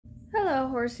Hello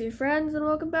horsey friends and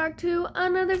welcome back to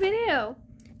another video.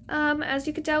 As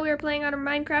you can tell, we are playing on a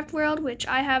Minecraft world, which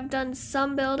I have done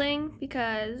some building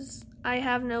because I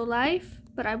have no life,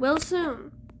 but I will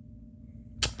soon.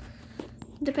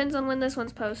 Depends on when this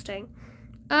one's posting.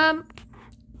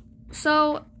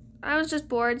 So I was just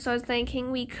bored, so I was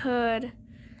thinking we could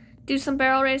do some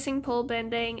barrel racing, pole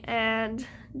bending, and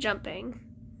jumping.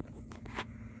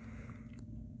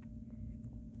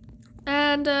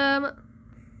 And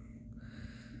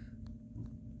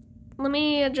let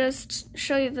me just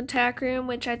show you the tack room,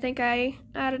 which I think I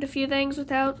added a few things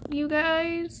without you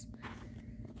guys.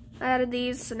 I added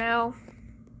these, so now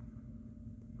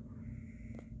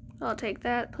I'll take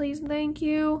that, please and thank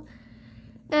you.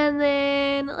 And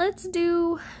then let's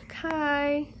do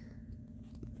Kai.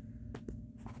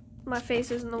 My face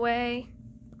is in the way.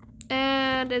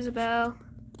 And Isabel.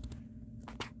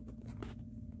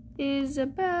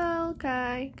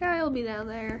 Kai will be down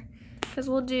there. Because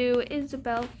we'll do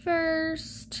Isabel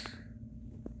first,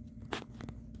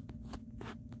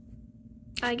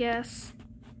 I guess.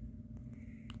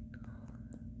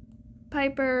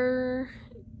 Piper,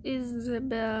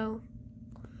 Isabel.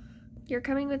 You're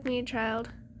coming with me, child.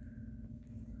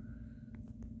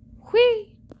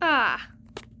 Whee! Ah!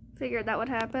 Figured that would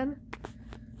happen.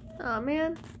 Aw,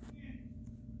 man.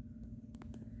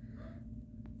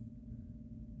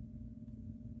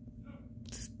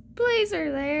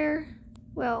 Blazer there.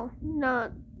 Well,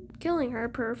 not killing her,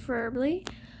 preferably.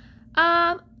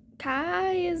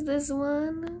 Kai is this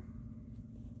one.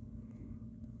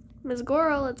 Miss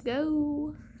Goro, let's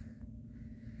go.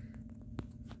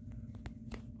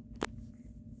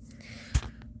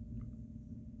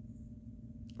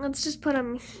 Let's just put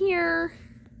him here.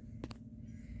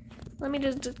 Let me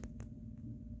just...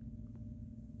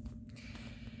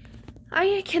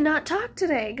 I cannot talk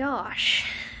today, gosh.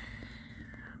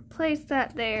 Place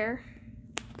that there.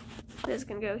 This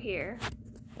can go here.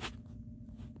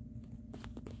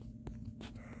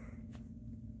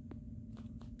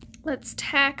 Let's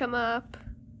tack them up.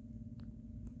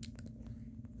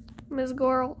 Ms.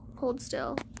 Gore, hold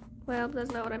still. Well, that's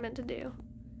not what I meant to do.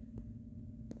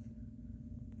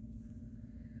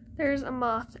 There's a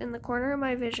moth in the corner of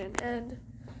my vision, and...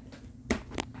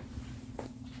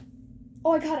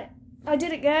 Oh, I got it! I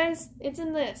did it, guys! It's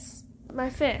in this.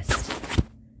 My fist.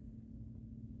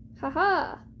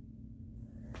 Haha!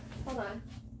 Hold on.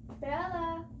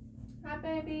 Bella! Hi,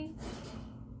 baby.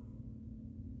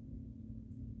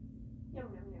 Yum,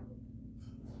 yum,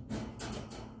 yum.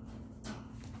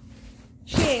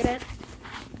 She ate it.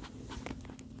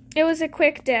 It was a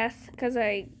quick death because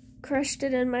I crushed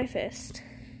it in my fist.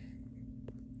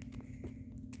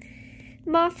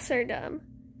 Moths are dumb.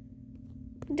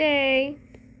 Day.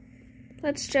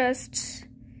 Let's just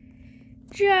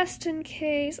in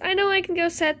case. I know I can go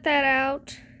set that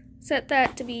out. Set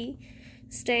that to be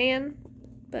staying,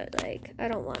 but like I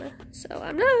don't wanna, so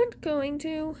I'm not going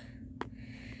to.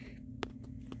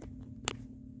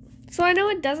 So I know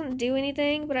it doesn't do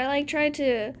anything, but I like tried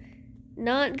to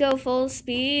not go full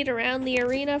speed around the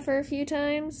arena for a few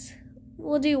times.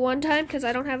 We'll do one time because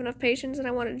I don't have enough patience and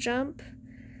I want to jump.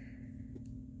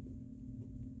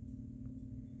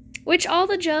 Which all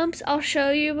the jumps I'll show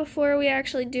you before we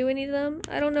actually do any of them.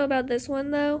 I don't know about this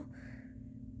one though.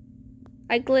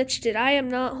 I glitched it. I am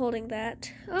not holding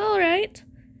that. Alright.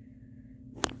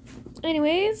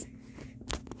 Anyways.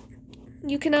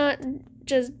 You cannot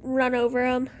just run over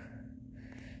them.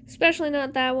 Especially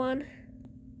not that one.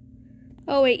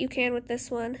 Oh wait, you can with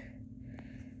this one.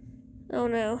 Oh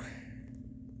no.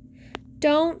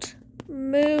 Don't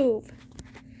move.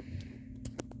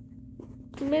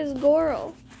 Ms.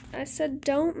 Goro. I said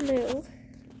don't move.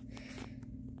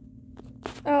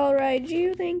 I'll ride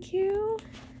you, thank you.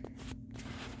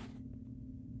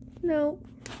 No.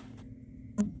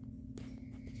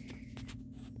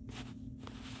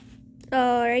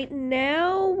 Alright,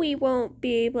 now we won't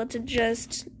be able to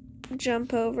just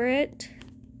jump over it.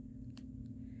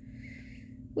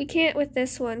 We can't with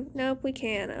this one. Nope, we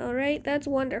can. Alright, that's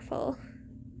wonderful.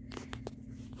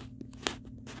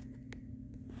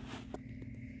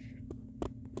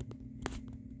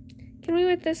 Can we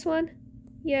with this one?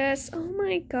 Yes. Oh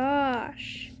my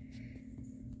gosh.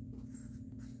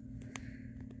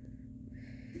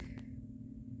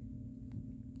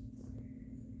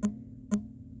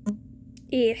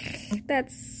 Eek,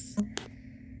 that's...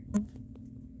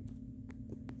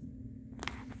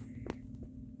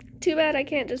 Too bad I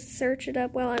can't just search it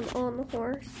up while I'm on the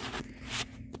horse.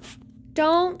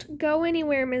 Don't go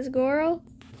anywhere, Ms. Goro.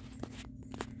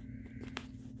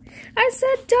 I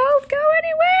said don't go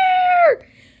anywhere!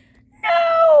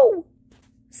 No!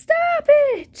 Stop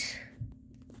it!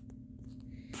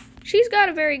 She's got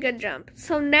a very good jump.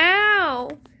 So now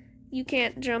you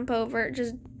can't jump over,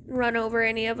 just run over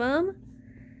any of them.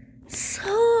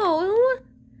 So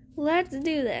let's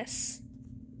do this.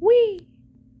 Whee!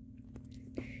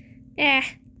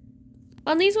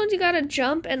 On these ones you gotta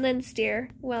jump and then steer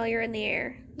while you're in the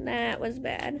air. That was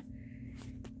bad.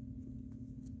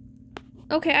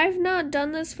 Okay, I've not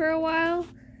done this for a while.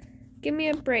 Give me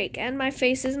a break. And my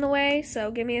face is in the way,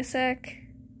 so give me a sec.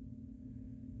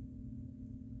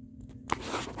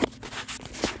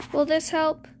 Will this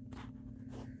help?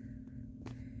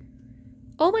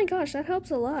 Oh my gosh, that helps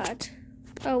a lot.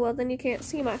 Oh, well, then you can't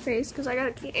see my face because I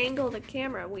gotta angle the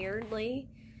camera weirdly.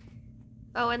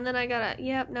 Oh, and then I gotta,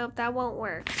 yep, nope, that won't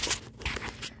work.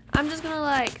 I'm just gonna,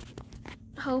 like,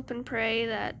 hope and pray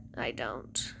that I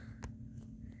don't.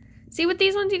 See, with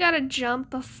these ones, you gotta jump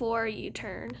before you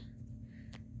turn.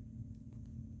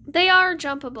 They are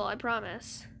jumpable, I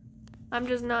promise. I'm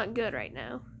just not good right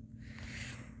now.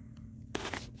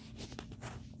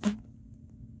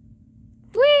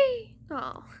 Whee!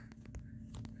 Oh.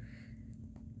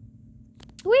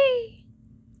 Whee!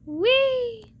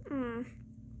 Whee!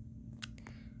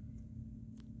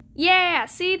 Yeah,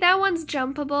 see, that one's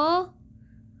jumpable.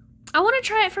 I want to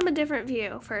try it from a different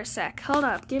view for a sec. Hold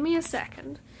up, give me a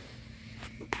second.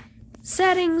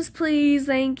 Settings, please,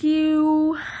 thank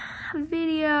you.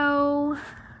 Video,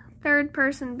 third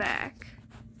person back.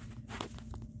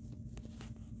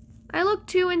 I look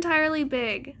too entirely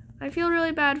big. I feel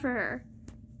really bad for her.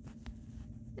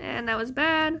 And that was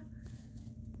bad.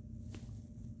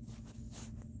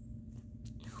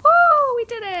 Woo, we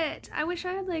did it! I wish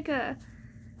I had like a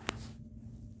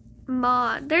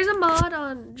mod. There's a mod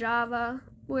on Java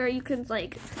where you can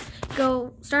like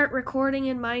go start recording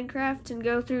in Minecraft and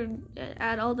go through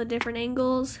at all the different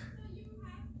angles.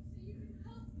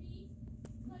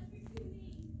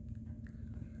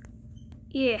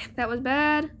 Yeah, that was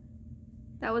bad.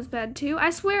 That was bad too.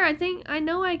 I swear, I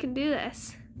know I can do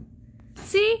this.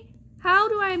 See? How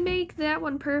do I make that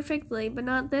one perfectly, but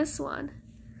not this one?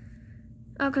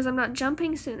 Oh, because I'm not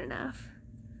jumping soon enough.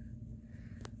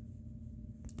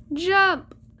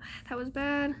 Jump! That was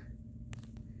bad.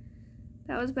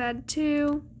 That was bad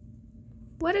too.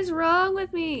 What is wrong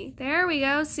with me? There we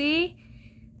go, see?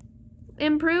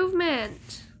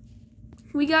 Improvement.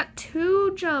 We got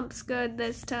 2 jumps good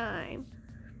this time.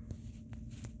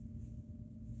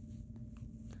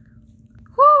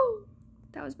 Whoo!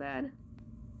 That was bad.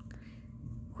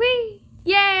 Whee!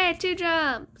 Yay! 2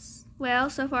 jumps. Well,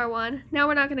 so far 1. Now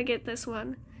we're not gonna get this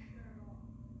one.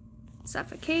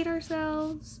 Suffocate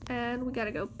ourselves, and we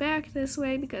gotta go back this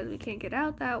way because we can't get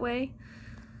out that way.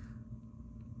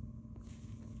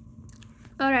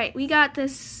 Alright, we got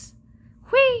this.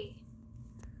 Whee!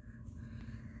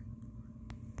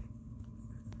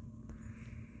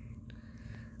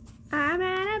 I'm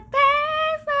at a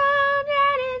payphone.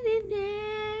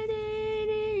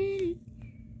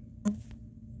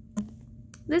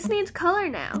 This needs color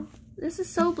now. This is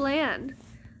so bland.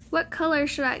 What color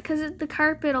should I? Because the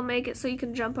carpet will make it so you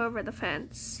can jump over the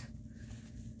fence.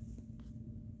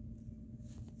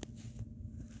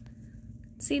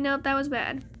 See, nope, that was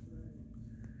bad.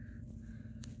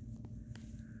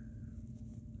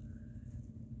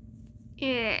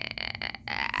 Yeah.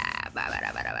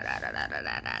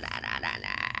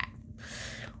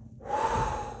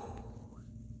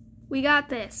 We got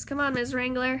this. Come on, Ms.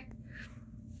 Wrangler.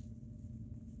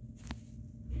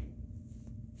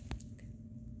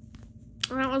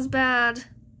 That was bad.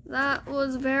 That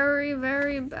was very,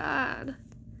 very bad.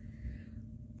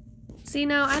 See,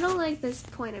 now, I don't like this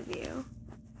point of view.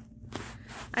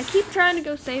 I keep trying to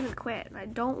go save and quit, and I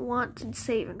don't want to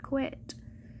save and quit.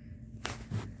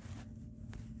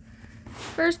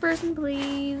 First person,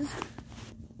 please.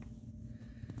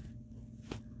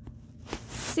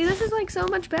 See, this is like so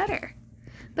much better.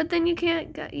 But then you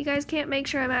guys can't make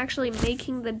sure I'm actually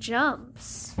making the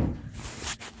jumps.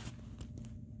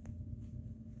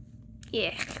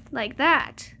 Yeah, like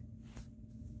that.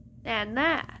 And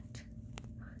that.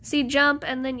 See, jump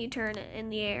and then you turn it in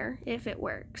the air if it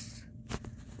works.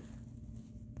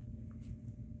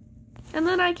 And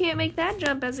then I can't make that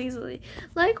jump as easily.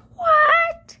 Like,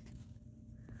 what?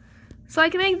 So I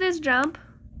can make this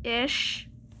jump-ish.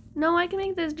 No, I can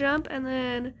make this jump and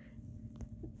then...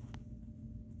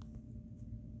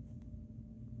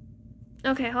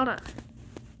 Okay, hold on.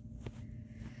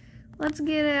 Let's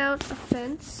get out a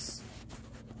fence.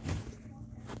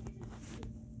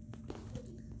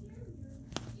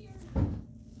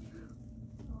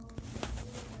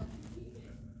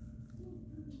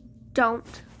 Don't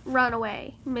run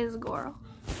away, Ms. Girl.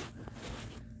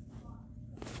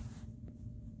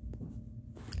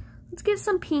 Let's get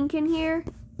some pink in here.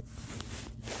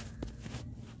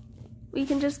 We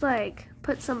can just like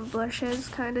put some bushes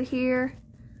kind of here.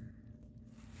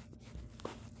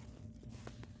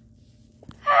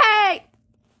 Hey!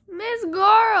 Miss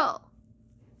Girl!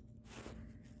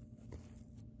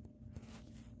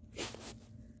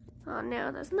 Oh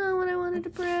no, that's not what I wanted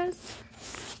to press.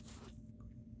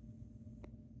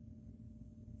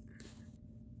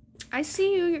 I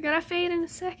see you, you're gonna fade in a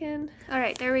second.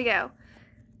 Alright, there we go.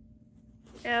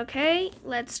 Okay,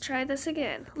 let's try this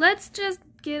again. Let's just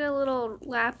get a little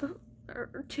lap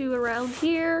or two around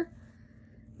here.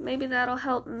 Maybe that'll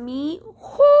help me.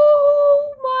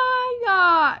 Oh my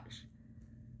gosh!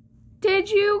 Did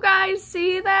you guys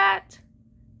see that?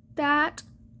 That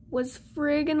was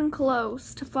friggin'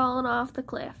 close to falling off the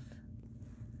cliff.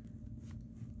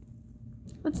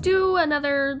 Let's do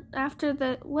another,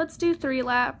 let's do 3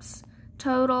 laps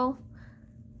total,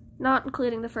 not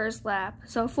including the first lap.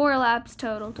 So 4 laps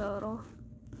total.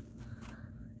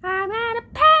 I'm at a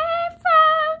payphone.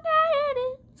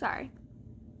 Sorry.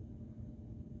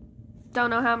 Don't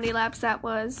know how many laps that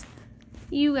was.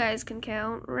 You guys can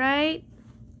count, right?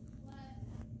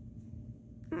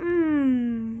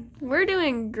 We're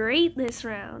doing great this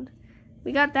round.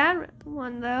 We got that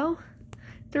one though.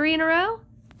 3 in a row?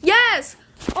 Yes!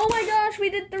 Oh my gosh, we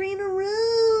did 3 in a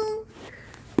row.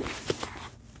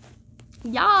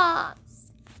 Yes!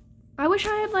 I wish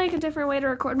I had like a different way to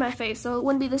record my face so it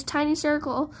wouldn't be this tiny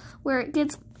circle where it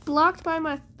gets blocked by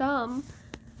my thumb.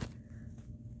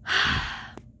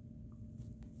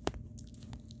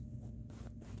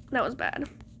 That was bad.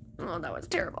 Oh, that was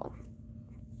terrible.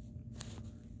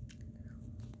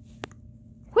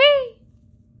 Whee!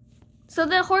 So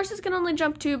the horses can only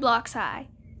jump 2 blocks high.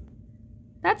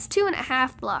 That's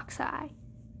 2.5 blocks high.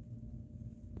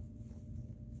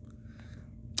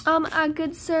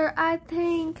 Good sir, I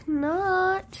think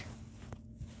not.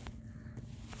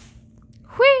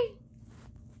 Whee!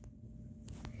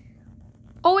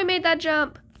 Oh, we made that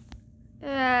jump.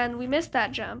 And we missed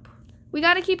that jump. We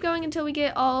gotta keep going until we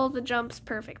get all the jumps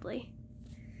perfectly.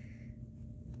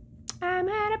 I'm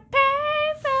at a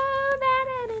payphone.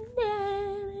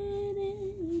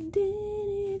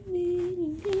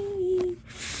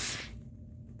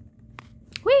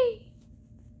 Whee!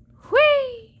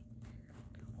 Whee!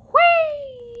 Whee!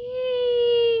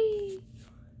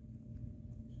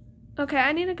 Okay,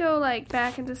 I need to go like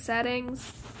back into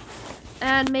settings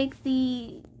and make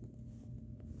the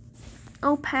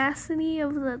opacity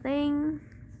of the thing.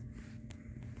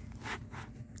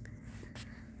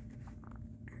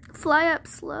 Fly up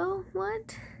slow?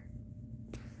 What?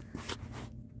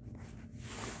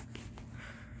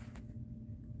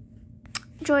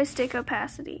 Joystick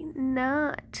opacity,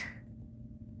 not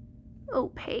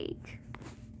opaque.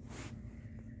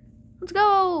 Let's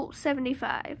go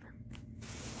 75.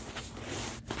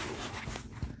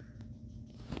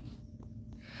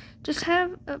 Just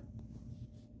have a...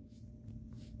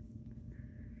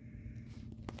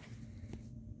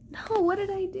 No, what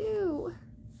did I do?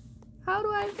 How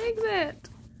do I fix it?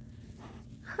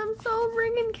 I'm so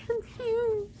friggin'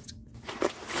 confused.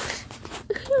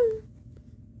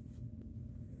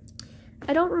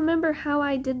 I don't remember how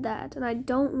I did that, and I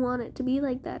don't want it to be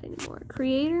like that anymore.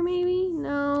 Creator, maybe?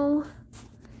 No.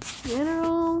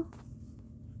 General.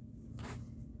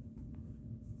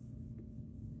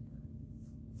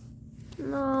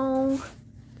 No.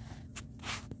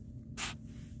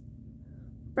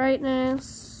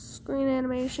 Brightness. Screen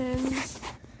animations.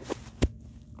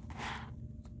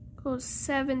 Go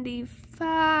 75.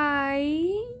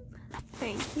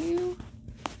 Thank you.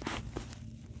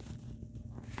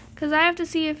 Because I have to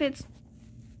see if it's...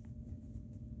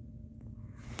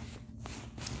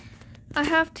 I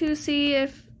have to see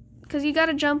if... Because you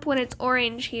gotta jump when it's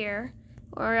orange here,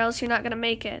 or else you're not gonna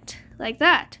make it. Like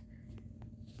that.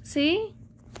 See?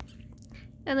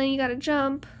 And then you gotta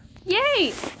jump.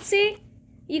 Yay! See?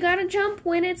 You gotta jump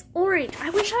when it's orange.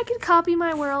 I wish I could copy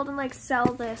my world and like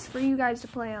sell this for you guys to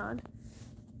play on.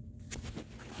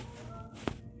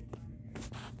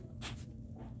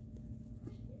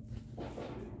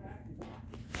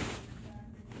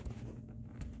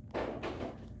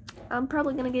 I'm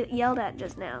probably gonna get yelled at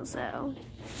just now, so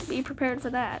be prepared for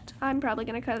that. I'm probably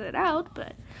gonna cut it out,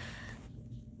 but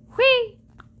whee!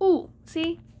 Ooh,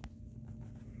 see?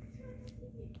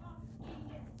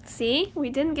 See? We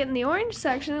didn't get in the orange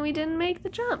section and we didn't make the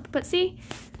jump. But see,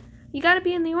 you gotta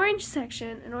be in the orange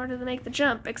section in order to make the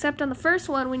jump, except on the first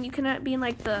one when you cannot be in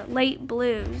like the late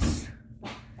blues.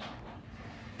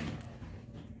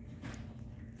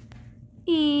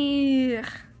 Eugh.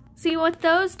 See, with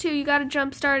those two, you gotta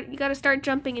start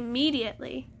jumping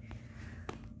immediately.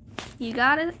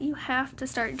 You have to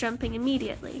start jumping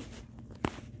immediately.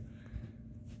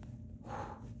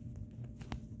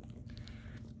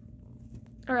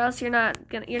 Or else you're not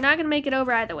gonna make it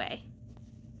over either way.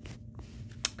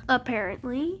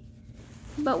 Apparently.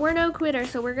 But we're no quitter,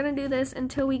 so we're gonna do this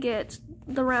until we get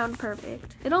the round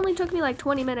perfect. It only took me like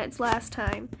 20 minutes last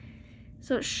time,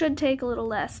 so it should take a little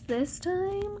less this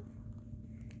time.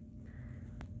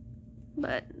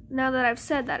 But now that I've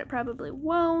said that, it probably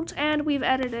won't, and we've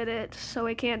edited it, so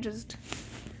I can't just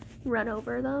run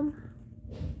over them,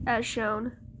 as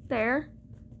shown there.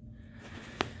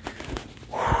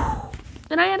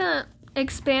 And I had to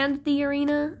expand the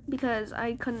arena because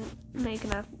I couldn't make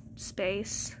enough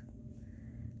space.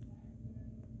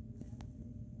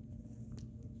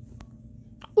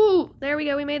 Ooh, there we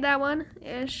go, we made that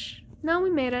one-ish. No,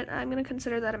 we made it. I'm gonna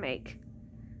consider that a make.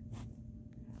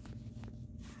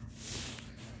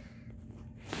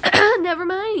 Never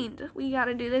mind. We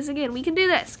gotta do this again. We can do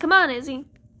this. Come on, Izzy.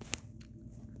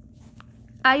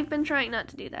 I've been trying not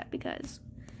to do that because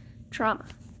trauma.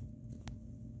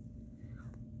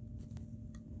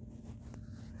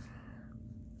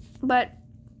 But,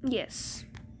 yes.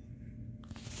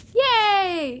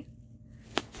 Yay!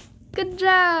 Good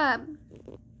job.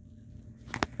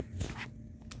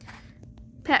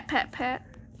 Pat, pat, pat.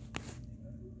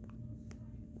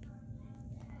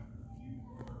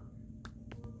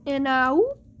 And now,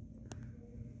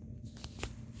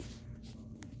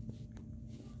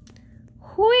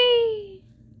 whee!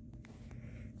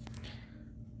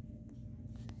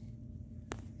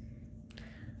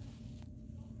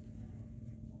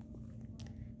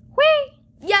 Whee!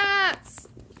 Yes!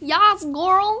 Yes,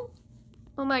 girl!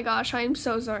 Oh my gosh, I am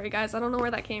so sorry, guys. I don't know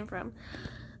where that came from.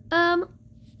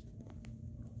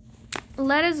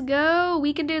 Let us go.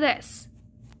 We can do this.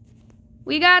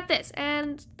 We got this,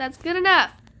 and that's good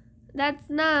enough. That's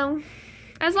no.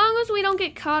 As long as we don't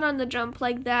get caught on the jump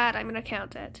like that, I'm gonna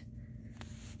count it.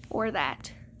 Or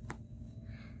that.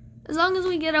 As long as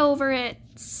we get over it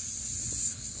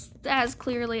as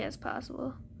clearly as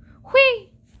possible.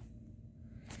 Whee!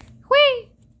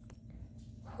 Whee!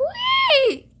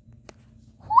 Whee!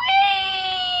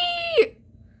 Whee!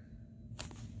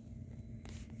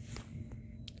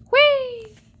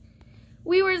 Whee!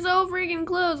 We were so freaking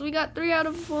close. We got 4 out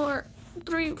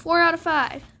of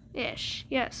 5. Ish.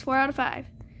 Yes, 4 out of 5.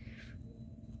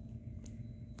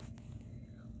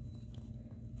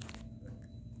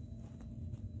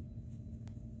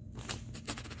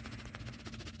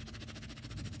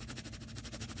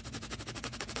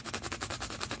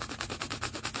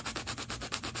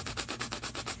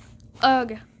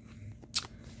 Ugh.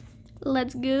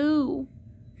 Let's go.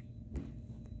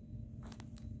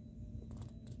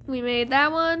 We made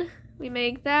that one. We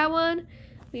made that one.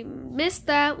 We missed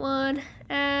that one.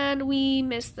 And we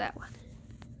missed that one.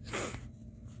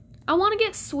 I want to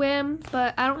get swim,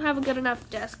 but I don't have a good enough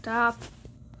desktop.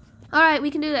 Alright,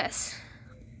 we can do this.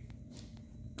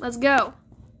 Let's go.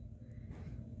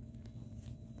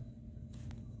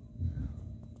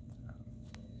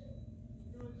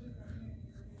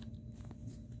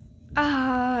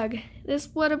 Ugh, this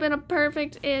would have been a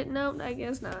perfect no, I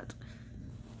guess not.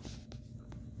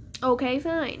 Okay,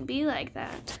 fine. Be like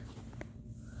that.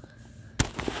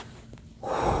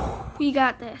 We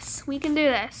got this. We can do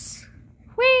this.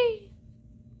 Whee!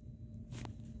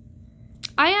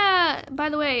 By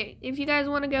the way, if you guys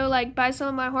want to go, like, buy some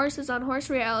of my horses on Horse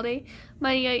Reality,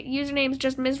 my username is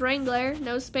just Miss Wrangler.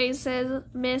 No spaces.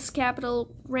 Miss,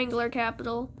 capital, Wrangler,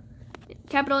 capital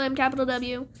M, capital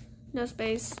W. No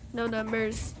space. No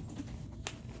numbers.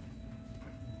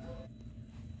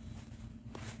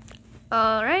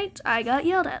 Alright, I got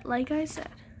yelled at, like I said.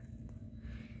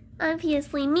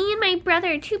 Obviously, me and my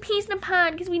brother are 2 peas in a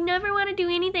pod because we never want to do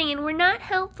anything and we're not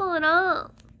helpful at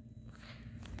all.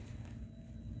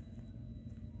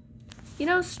 You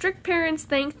know, strict parents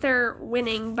think they're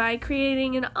winning by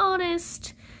creating an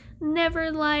honest,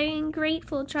 never lying,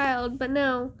 grateful child, but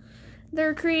no.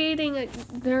 They're creating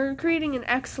an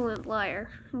excellent liar.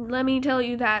 Let me tell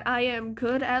you that I am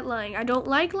good at lying. I don't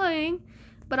like lying,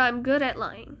 but I'm good at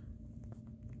lying.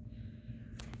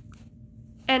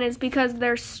 And it's because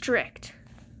they're strict.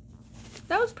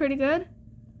 That was pretty good.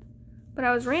 But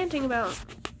I was ranting about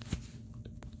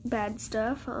bad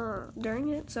stuff during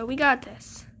it, so we got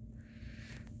this.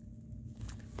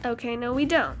 Okay, no we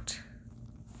don't.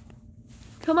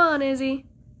 Come on, Izzy.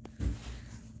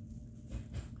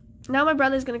 Now my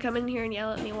brother's gonna come in here and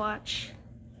yell at me, watch.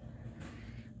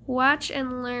 Watch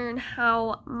and learn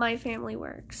how my family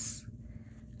works.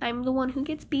 I'm the one who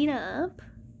gets beat up.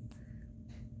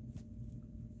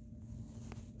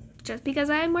 Just because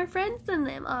I have more friends than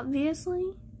them,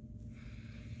 obviously.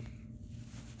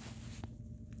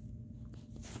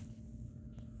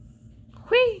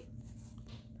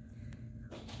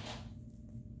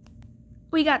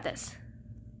 We got this.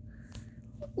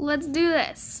 Let's do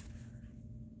this.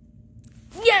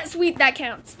 Yes, that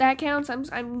counts. That counts.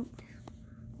 I'm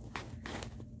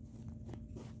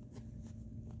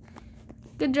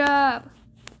Good job.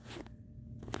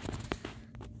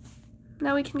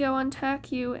 Now we can go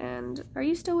untack you and are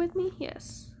you still with me?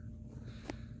 Yes.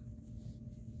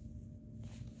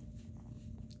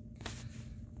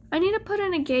 I need to put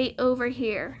in a gate over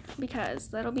here because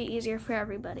that'll be easier for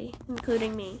everybody,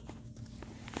 including me.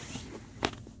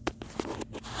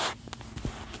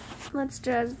 Let's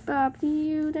just bop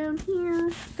you down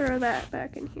here. Throw that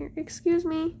back in here. Excuse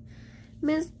me,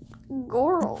 Miss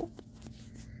Goral.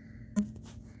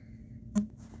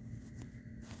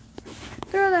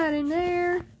 Throw that in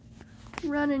there.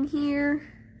 Run in here.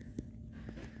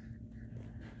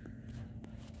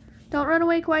 Don't run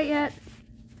away quite yet.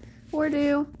 Or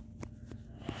do.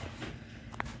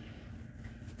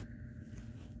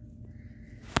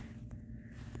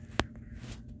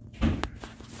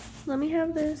 Let me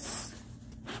have this.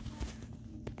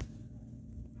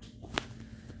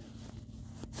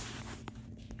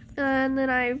 And then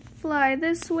I fly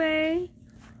this way.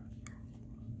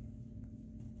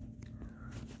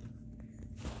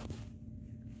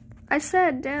 I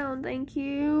said down, thank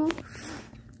you.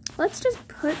 Let's just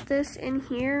put this in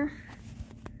here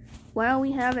while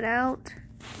we have it out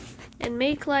and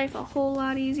make life a whole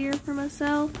lot easier for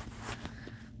myself.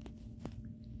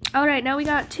 Alright, now we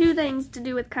got two things to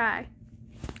do with Kai,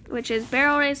 which is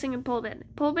barrel racing and pole bending.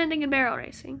 Pole bending and barrel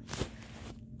racing.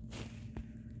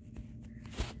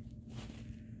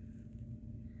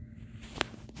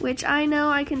 Which I know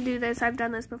I can do this. I've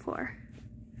done this before.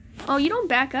 Oh, you don't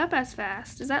back up as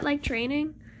fast. Is that like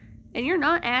training? And you're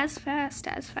not as fast.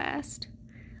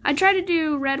 I try to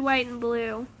do red, white, and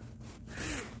blue.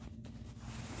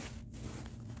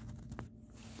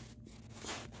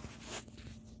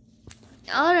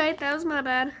 Alright, that was my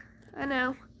bad. I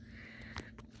know.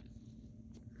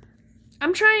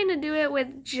 I'm trying to do it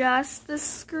with just the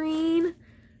screen,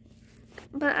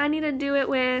 but I need to do it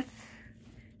with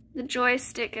the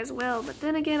joystick as well. But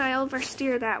then again, I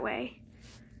oversteer that way.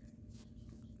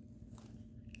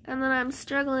 And then I'm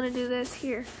struggling to do this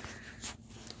here.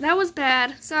 That was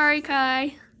bad. Sorry,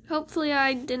 Kai. Hopefully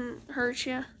I didn't hurt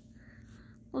you.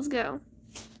 Let's go.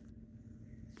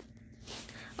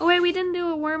 Oh wait, we didn't do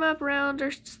a warm-up round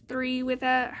or 3 with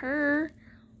her.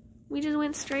 We just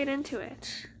went straight into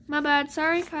it. My bad.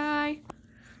 Sorry, Kai.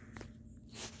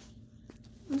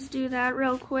 Let's do that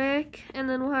real quick. And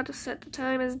then we'll have to set the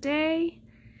time as day.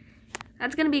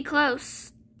 That's going to be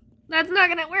close. That's not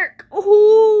going to work.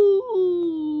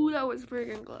 Ooh, that was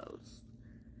friggin' close.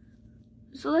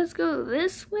 So let's go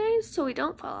this way so we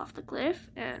don't fall off the cliff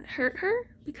and hurt her,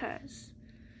 because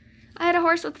I had a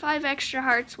horse with 5 extra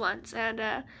hearts once,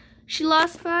 and she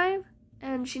lost 5,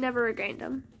 and she never regained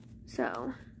them.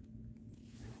 So,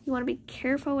 you want to be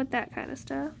careful with that kind of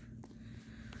stuff.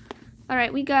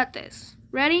 Alright, we got this.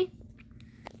 Ready?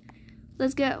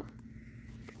 Let's go.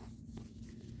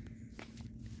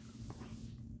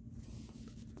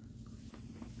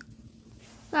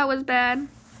 That was bad.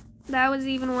 That was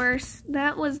even worse.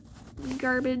 That was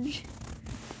garbage.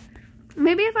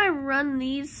 Maybe if I run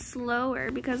these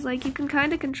slower, because like you can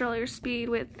kind of control your speed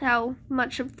with how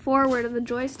much forward of the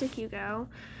joystick you go.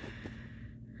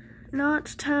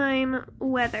 Not time,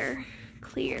 weather,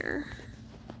 clear.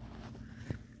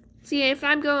 See, if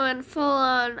I'm going full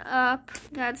on up,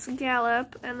 that's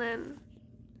gallop, and then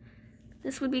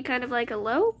this would be kind of like a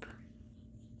lope.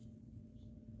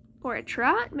 Or a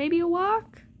trot, maybe a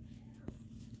walk.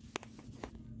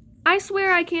 I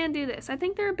swear I can do this. I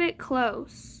think they're a bit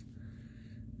close.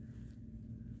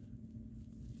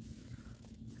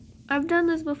 I've done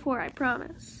this before, I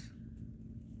promise.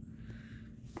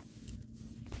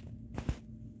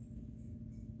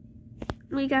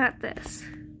 We got this.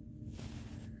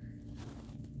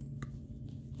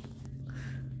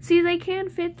 See, they can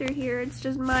fit through here. It's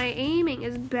just my aiming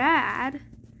is bad.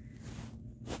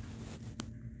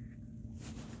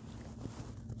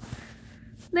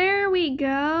 There we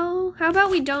go. How about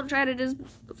we don't try to just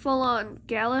full on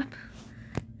gallop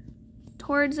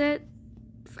towards it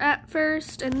at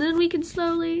first, and then we can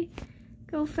slowly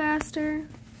go faster.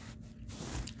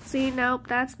 See, nope,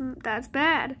 that's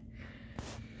bad.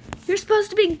 You're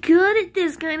supposed to be good at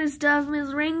this kind of stuff,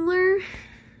 Ms. Wrangler.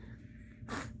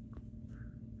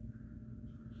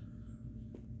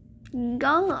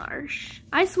 Gosh.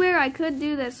 I swear I could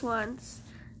do this once.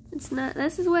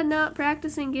 This is what not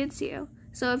practicing gets you.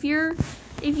 So if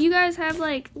you guys have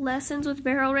like lessons with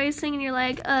barrel racing and you're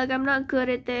like, ugh, I'm not good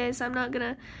at this, I'm not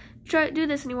gonna do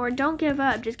this anymore. Don't give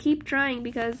up. Just keep trying,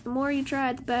 because the more you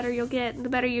try, the better you'll get. The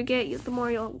better you get, the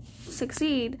more you'll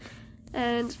succeed.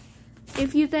 And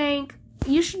if you think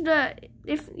you should,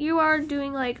 if you are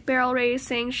doing like barrel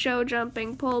racing, show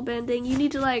jumping, pole bending, you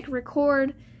need to like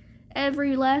record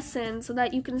every lesson so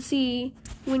that you can see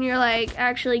when you're like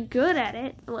actually good at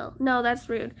it. Well, no, that's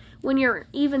rude. When you're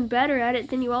even better at it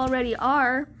than you already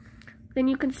are, then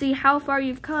you can see how far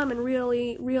you've come and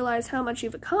really realize how much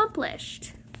you've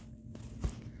accomplished.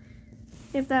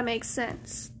 If that makes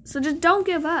sense. So just don't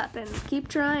give up and keep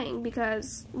trying,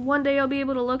 because one day you'll be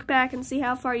able to look back and see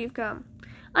how far you've come.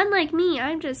 Unlike me,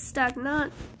 I'm just stuck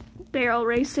not barrel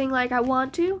racing like I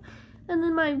want to. And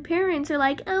then my parents are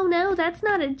like, oh no, that's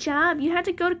not a job. You have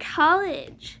to go to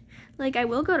college. Like, I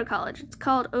will go to college. It's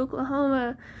called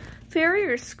Oklahoma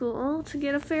Farrier School to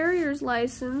get a farrier's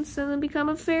license and then become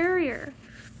a farrier.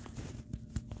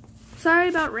 Sorry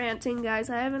about ranting, guys.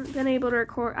 I haven't been able to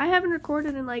record. I haven't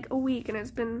recorded in like a week, and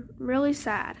it's been really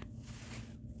sad.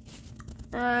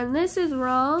 And this is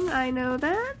wrong. I know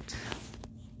that.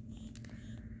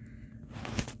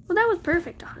 Well, that was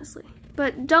perfect, honestly.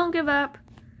 But don't give up.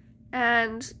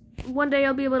 And one day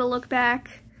you'll be able to look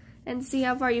back and see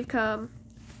how far you've come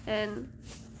and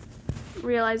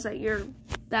realize that you're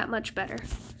that much better.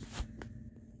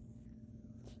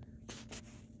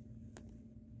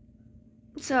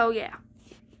 So, yeah.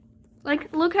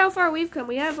 Like, look how far we've come.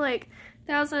 We have, like,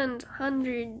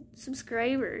 1,100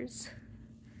 subscribers.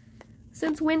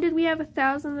 Since when did we have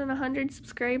 1,100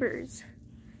 subscribers?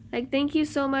 Like, thank you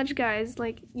so much, guys.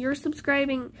 Like, you're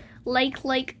subscribing.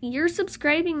 You're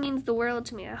subscribing means the world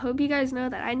to me. I hope you guys know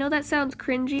that. I know that sounds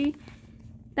cringy.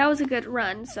 That was a good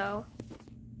run, so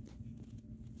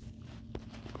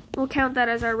we'll count that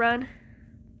as our run.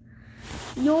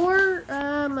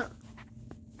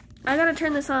 I gotta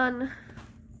turn this on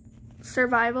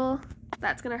survival.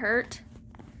 That's gonna hurt.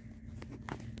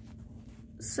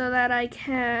 So that I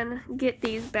can get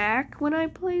these back when I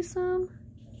play some.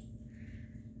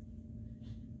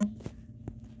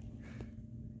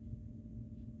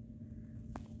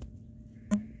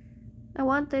 I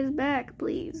want this back,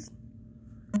 please.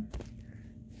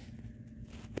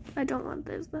 I don't want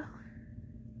this, though.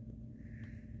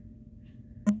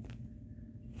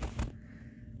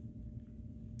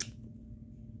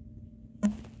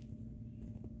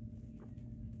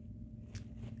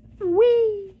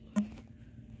 Whee!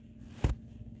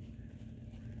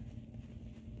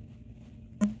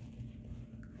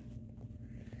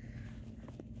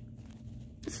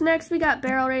 So next we got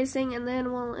barrel racing, and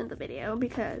then we'll end the video,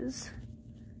 because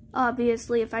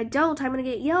obviously if I don't, I'm gonna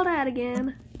get yelled at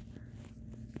again.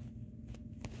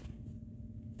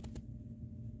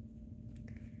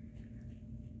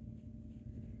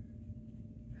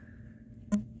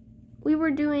 We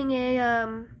were doing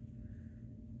a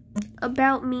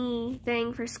about me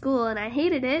thing for school, and I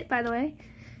hated it, by the way.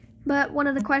 But one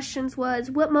of the questions was,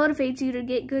 what motivates you to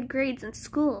get good grades in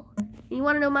school? You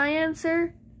want to know my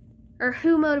answer? Or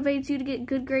who motivates you to get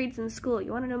good grades in school?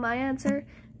 You want to know my answer?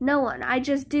 No one. I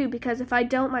just do, because if I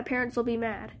don't, my parents will be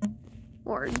mad.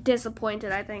 Or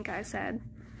disappointed, I think I said.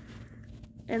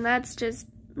 And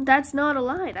that's not a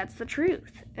lie. That's the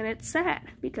truth. And it's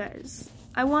sad, because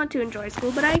I want to enjoy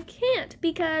school, but I can't,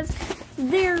 because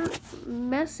they're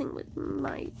messing with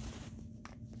my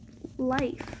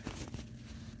life.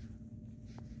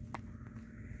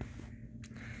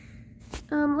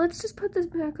 Let's just put this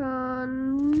back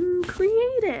on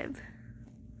creative.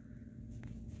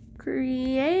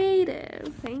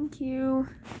 Creative, thank you.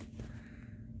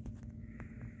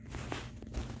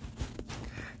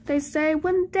 They say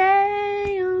one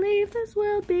day you'll leave this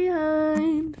world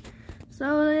behind.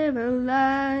 So live a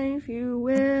life you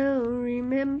will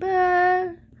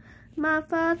remember. My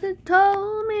father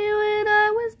told me when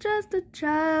I was just a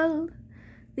child,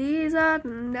 these are the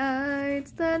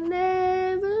nights that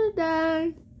never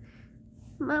die.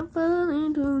 My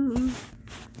father told me.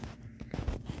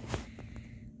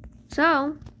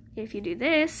 So, if you do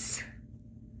this,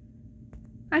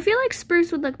 I feel like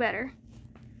spruce would look better.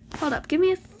 Hold up, give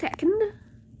me a second.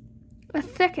 A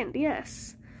second,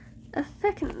 yes. A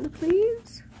second,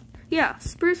 please. Yeah,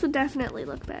 spruce would definitely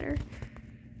look better.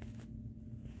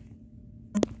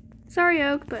 Sorry,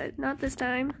 oak, but not this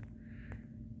time.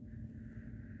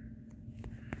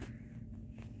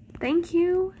 Thank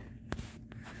you.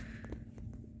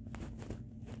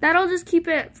 That'll just keep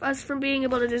us from being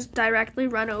able to just directly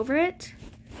run over it.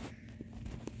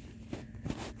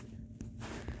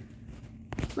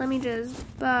 Let me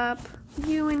just bop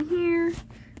you in here.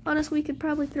 Honestly, we could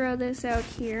probably throw this out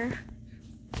here,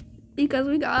 because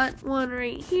we got one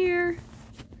right here.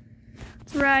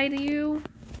 Let's ride you.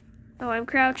 Oh, I'm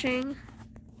crouching.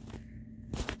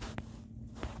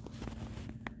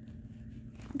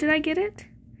 Did I get it?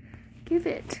 Give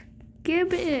it.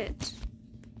 Give it.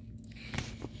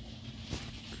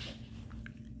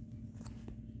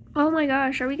 Oh my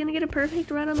gosh, are we gonna get a perfect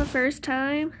run on the first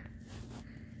time?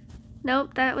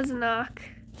 Nope, that was a knock.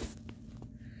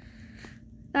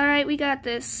 Alright, we got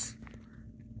this.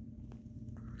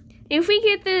 If we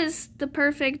get the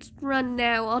perfect run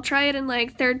now, I'll try it in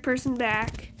like third person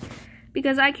back.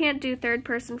 Because I can't do third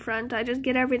person front, I just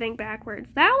get everything backwards.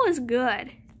 That was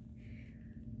good.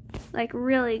 Like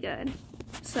really good.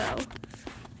 So,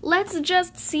 let's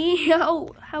just see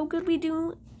how good we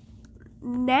do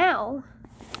now.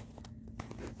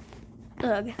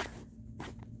 Ugh.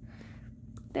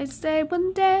 They say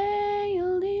one day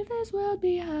you'll leave this world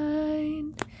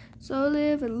behind. So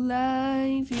live a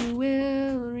life you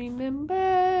will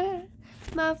remember.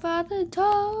 My father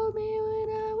told me when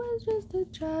I was just a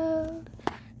child.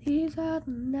 These are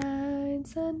the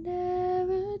nights I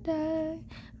never die.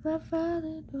 My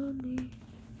father told me.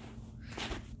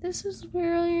 This is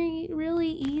really, really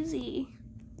easy.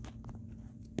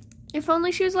 If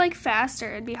only she was like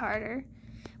faster, it'd be harder.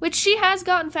 Which she has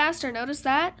gotten faster, notice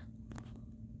that?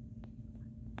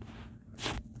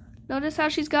 Notice how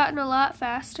she's gotten a lot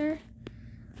faster?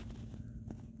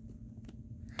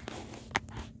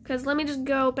 Because let me just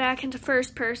go back into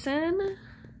first person.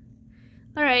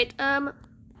 Alright,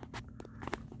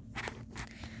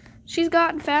 she's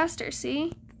gotten faster,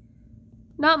 see?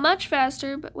 Not much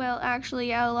faster, but well, actually,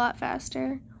 yeah, a lot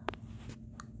faster.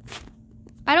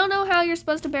 I don't know how you're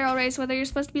supposed to barrel race, whether you're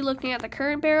supposed to be looking at the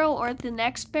current barrel or the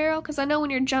next barrel, because I know when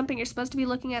you're jumping, you're supposed to be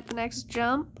looking at the next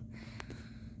jump.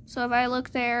 So if I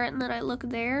look there and then I look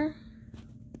there.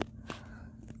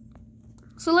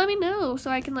 So let me know so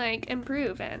I can like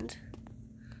improve and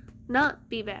not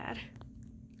be bad.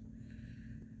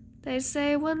 They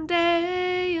say one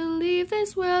day you'll leave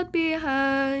this world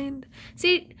behind.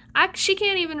 See, she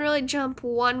can't even really jump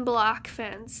one block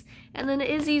fence. And then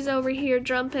Izzy's over here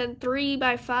jumping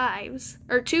 3x5s.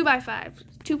 Or 2x5.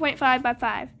 2.5 by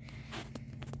 5.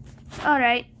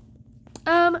 Alright.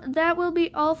 That will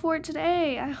be all for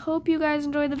today. I hope you guys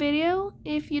enjoyed the video.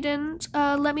 If you didn't,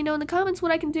 let me know in the comments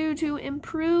what I can do to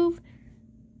improve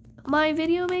my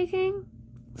video making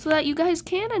so that you guys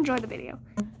can enjoy the video.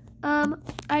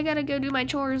 I gotta go do my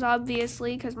chores,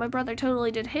 obviously, because my brother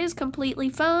totally did his completely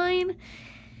fine.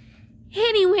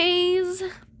 Anyways,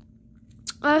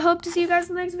 I hope to see you guys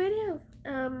in the next video.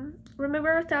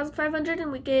 Remember 1,500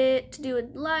 and we get to do a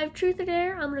live truth or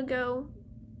dare. I'm gonna go,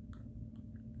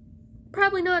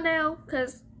 probably not now,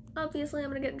 because obviously I'm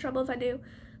gonna get in trouble if I do,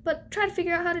 but try to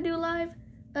figure out how to do a live.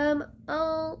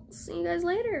 I'll see you guys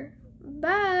later.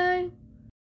 Bye.